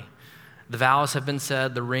ceremony. The vows have been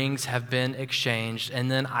said, the rings have been exchanged, and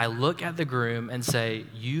then I look at the groom and say,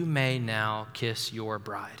 "You may now kiss your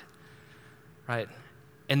bride." Right?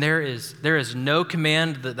 And there is no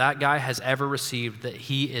command that guy has ever received that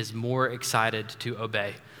he is more excited to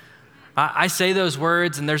obey. I say those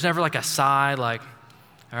words, and there's never like a sigh, like,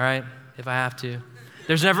 all right, if I have to.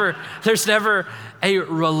 There's never a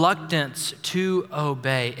reluctance to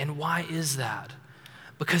obey. And why is that?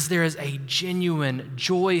 Because there is a genuine,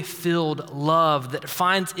 joy-filled love that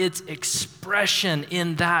finds its expression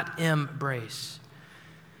in that embrace.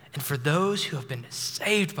 And for those who have been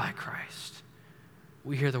saved by Christ,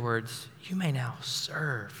 we hear the words, "You may now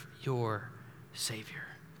serve your Savior."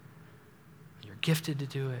 You're gifted to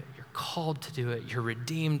do it. You're called to do it. You're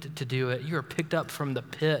redeemed to do it. You are picked up from the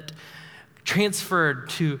pit, transferred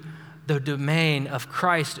to the domain of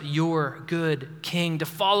Christ, your good King, to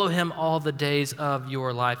follow him all the days of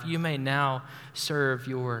your life. You may now serve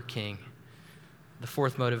your King. The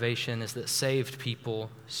fourth motivation is that saved people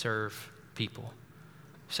serve people.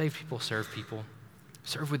 Saved people serve people.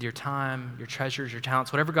 Serve with your time, your treasures, your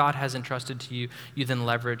talents, whatever God has entrusted to you, you then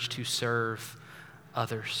leverage to serve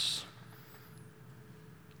others.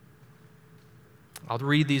 I'll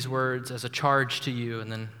read these words as a charge to you,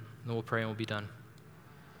 and then we'll pray and we'll be done.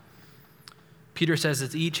 Peter says,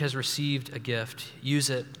 as each has received a gift, use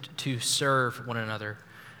it to serve one another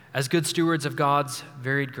as good stewards of God's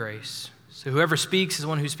varied grace. So whoever speaks is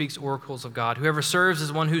one who speaks oracles of God. Whoever serves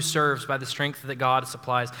is one who serves by the strength that God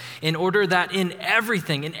supplies, in order that in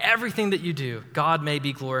everything that you do, God may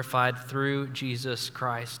be glorified through Jesus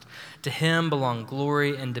Christ. To him belong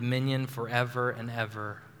glory and dominion forever and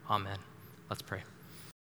ever. Amen. Let's pray.